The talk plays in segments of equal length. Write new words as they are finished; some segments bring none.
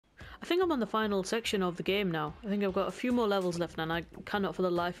I think I'm on the final section of the game now. I think I've got a few more levels left and I cannot for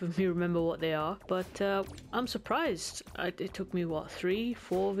the life of me remember what they are. But I'm surprised. It took me, what, 3,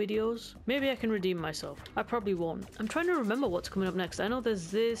 4 videos? Maybe I can redeem myself. I probably won't. I'm trying to remember what's coming up next. I know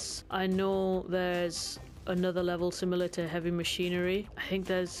there's this. I know there's another level similar to heavy machinery. I think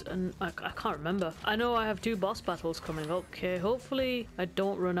there's I can't remember. I know I have 2 boss battles coming. Okay, hopefully I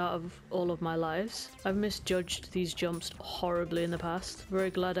don't run out of all of my lives. I've misjudged these jumps horribly in the past.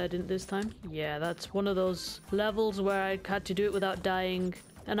 Very glad I didn't this time. Yeah, that's one of those levels where I had to do it without dying,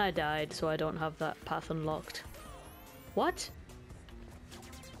 and I died, so I don't have that path unlocked. What?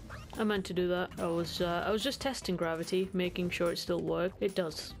 I meant to do that. I was just testing gravity, making sure it still worked. It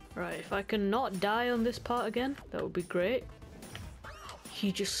does. Right, if I can not die on this part again, that would be great. He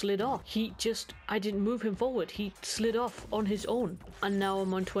just slid off. I didn't move him forward. He slid off on his own. And now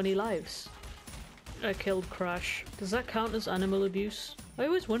I'm on 20 lives. I killed Crash. Does that count as animal abuse? I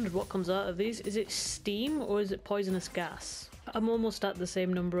always wondered what comes out of these. Is it steam or is it poisonous gas? I'm almost at the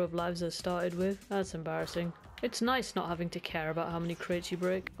same number of lives I started with. That's embarrassing. It's nice not having to care about how many crates you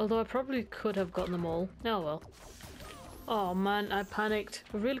break. Although I probably could have gotten them all. Oh well. Oh man, I panicked.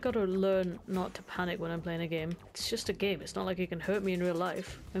 I've really got to learn not to panic when I'm playing a game. It's just a game. It's not like it can hurt me in real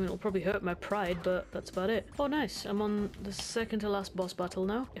life. I mean, it'll probably hurt my pride, but that's about it. Oh nice, I'm on the second to last boss battle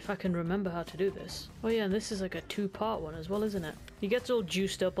now. If I can remember how to do this. Oh yeah, and this is like a 2-part one as well, isn't it? He gets all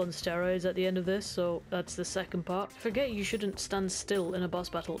juiced up on steroids at the end of this, so that's the second part. Forget you shouldn't stand still in a boss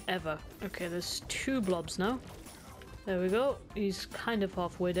battle ever. Okay, there's 2 blobs now. There we go. He's kind of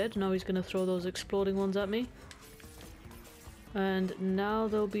halfway dead. Now he's gonna throw those exploding ones at me. And now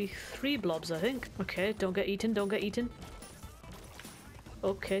there'll be 3 blobs, I think. Okay, don't get eaten, don't get eaten.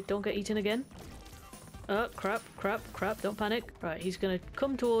 Okay, don't get eaten again. Crap, crap, crap, don't panic. Right, he's gonna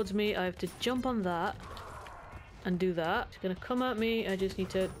come towards me. I have to jump on that and do that. He's gonna come at me. I just need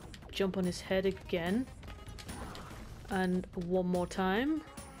to jump on his head again. And one more time.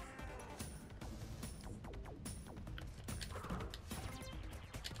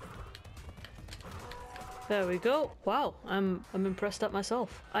 There we go. Wow, I'm impressed at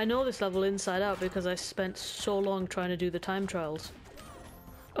myself. I know this level inside out because I spent so long trying to do the time trials.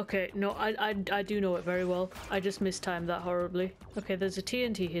 Okay, no, I do know it very well. I just mistimed that horribly. Okay, there's a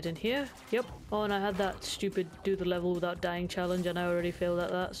TNT hidden here. Yep. Oh, and I had that stupid do the level without dying challenge and I already failed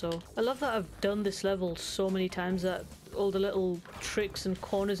at that, so... I love that I've done this level so many times that all the little tricks and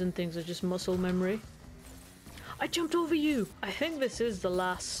corners and things are just muscle memory. I jumped over you! I think this is the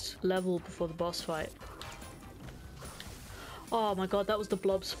last level before the boss fight. Oh my god, that was the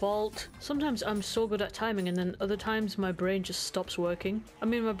blob's fault. Sometimes I'm so good at timing and then other times my brain just stops working. I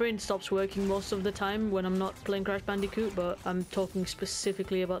mean, my brain stops working most of the time when I'm not playing Crash Bandicoot, but I'm talking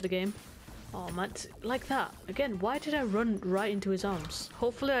specifically about the game. Oh man, like that. Again, why did I run right into his arms?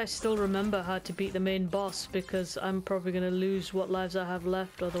 Hopefully I still remember how to beat the main boss because I'm probably gonna lose what lives I have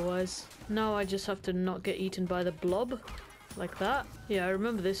left otherwise. Now I just have to not get eaten by the blob. Like that. Yeah, I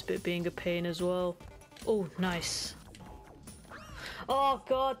remember this bit being a pain as well. Oh, nice. Oh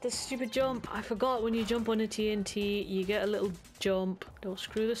god, the stupid jump. I forgot when you jump on a TNT, you get a little jump. Don't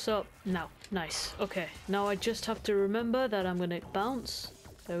screw this up. Now, nice. Okay, now I just have to remember that I'm gonna bounce.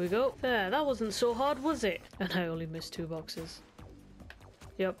 There we go. There, that wasn't so hard, was it? And I only missed 2 boxes.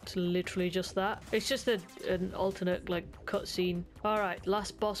 Yep, it's literally just that. It's just an alternate, like, cutscene. Alright,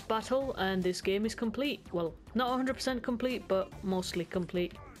 last boss battle, and this game is complete. Well, not 100% complete, but mostly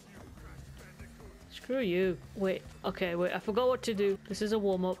complete. Screw you. Wait, okay, wait, I forgot what to do. This is a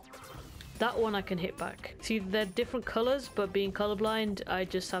warm-up. That one I can hit back. See, they're different colours, but being colourblind, I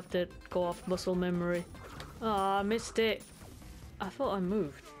just have to go off muscle memory. Ah, I missed it. I thought I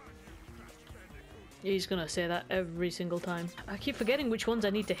moved. He's gonna say that every single time. I keep forgetting which ones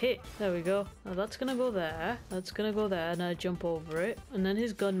I need to hit. There we go. Now that's gonna go there. That's gonna go there, and I jump over it. And then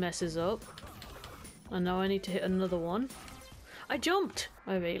his gun messes up. And now I need to hit another one. I jumped!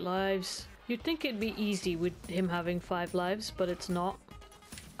 I have 8 lives. You'd think it'd be easy with him having 5 lives, but it's not.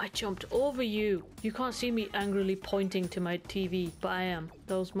 I jumped over you. You can't see me angrily pointing to my TV, but I am.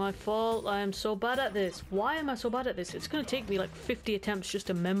 That was my fault. I am so bad at this. Why am I so bad at this? It's gonna take me like 50 attempts just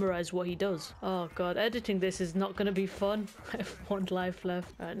to memorize what he does. Oh god, editing this is not gonna be fun. I have 1 life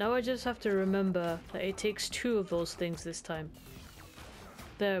left. Alright, now I just have to remember that it takes 2 of those things this time.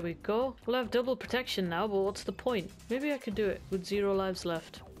 There we go. We'll have double protection now, but what's the point? Maybe I could do it with 0 lives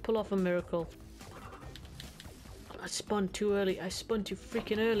left. Pull off a miracle. I spun too early. I spun too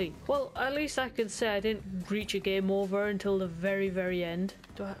freaking early. Well, at least I can say I didn't reach a game over until the very, very end.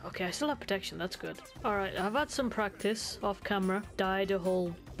 Okay, I still have protection. That's good. Alright, I've had some practice off camera. Died a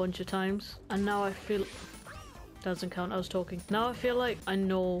whole bunch of times. And now I feel... Doesn't count, I was talking. Now I feel like I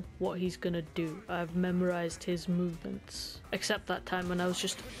know what he's gonna do. I've memorized his movements. Except that time when I was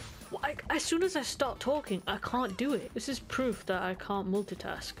just... as soon as I start talking, I can't do it. This is proof that I can't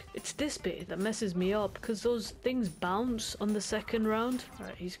multitask. It's this bit that messes me up because those things bounce on the second round.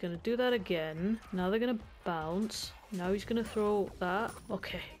 Alright, he's gonna do that again. Now they're gonna bounce. Now he's gonna throw that.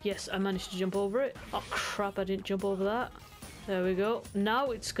 Okay, yes, I managed to jump over it. Oh crap, I didn't jump over that. There we go.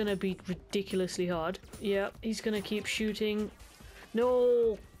 Now it's gonna be ridiculously hard. Yeah, he's gonna keep shooting.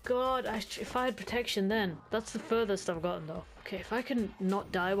 No! God, if I had protection then. That's the furthest I've gotten though. Okay, if I can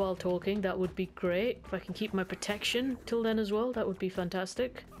not die while talking, that would be great. If I can keep my protection till then as well, that would be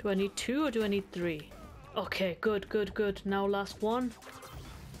fantastic. Do I need 2 or do I need 3? Okay, good, good, good. Now last one.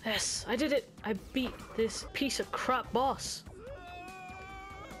 Yes, I did it! I beat this piece of crap boss.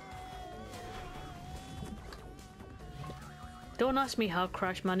 Don't ask me how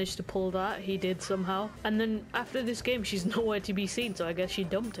Crash managed to pull that, he did somehow. And then after this game she's nowhere to be seen, so I guess she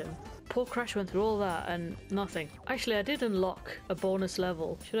dumped him. Poor Crash went through all that and nothing. Actually, I did unlock a bonus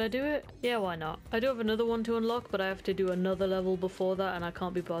level. Should I do it? Yeah, why not? I do have another one to unlock, but I have to do another level before that and I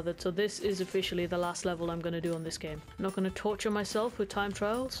can't be bothered. So this is officially the last level I'm going to do on this game. I'm not going to torture myself with time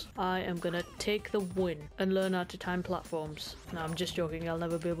trials. I am going to take the win and learn how to time platforms. No, I'm just joking. I'll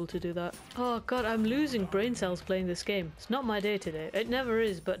never be able to do that. Oh god, I'm losing brain cells playing this game. It's not my day today. It never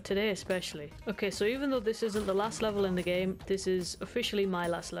is, but today especially. Okay, so even though this isn't the last level in the game, this is officially my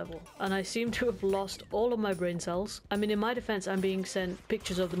last level. And I seem to have lost all of my brain cells. I mean, in my defense, I'm being sent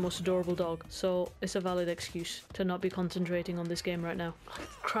pictures of the most adorable dog, so it's a valid excuse to not be concentrating on this game right now. Oh,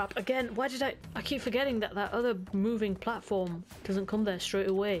 crap, again, why did I keep forgetting that that other moving platform doesn't come there straight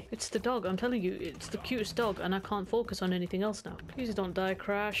away. It's the dog, I'm telling you, it's the cutest dog, and I can't focus on anything else now. Please don't die,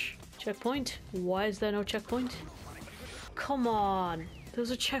 Crash. Checkpoint? Why is there no checkpoint? Come on! There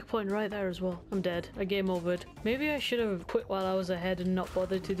was a checkpoint right there as well. I'm dead. I game overed. Maybe I should have quit while I was ahead and not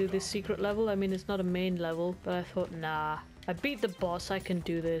bothered to do this secret level. I mean, it's not a main level, but I thought, nah. I beat the boss, I can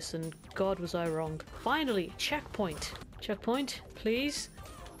do this, and God was I wrong. Finally, checkpoint. Checkpoint, please.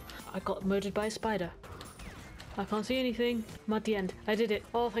 I got murdered by a spider. I can't see anything. I'm at the end. I did it.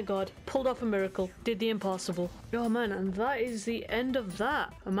 Oh, thank God. Pulled off a miracle. Did the impossible. Oh man, and that is the end of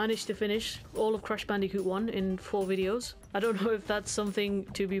that. I managed to finish all of Crash Bandicoot 1 in 4 videos. I don't know if that's something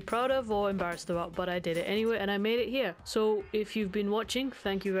to be proud of or embarrassed about, but I did it anyway and I made it here. So if you've been watching,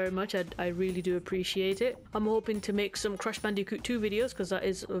 thank you very much. I really do appreciate it. I'm hoping to make some Crash Bandicoot 2 videos because that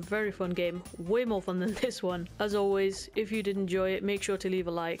is a very fun game. Way more fun than this one. As always, if you did enjoy it, make sure to leave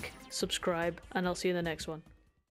a like, subscribe, and I'll see you in the next one.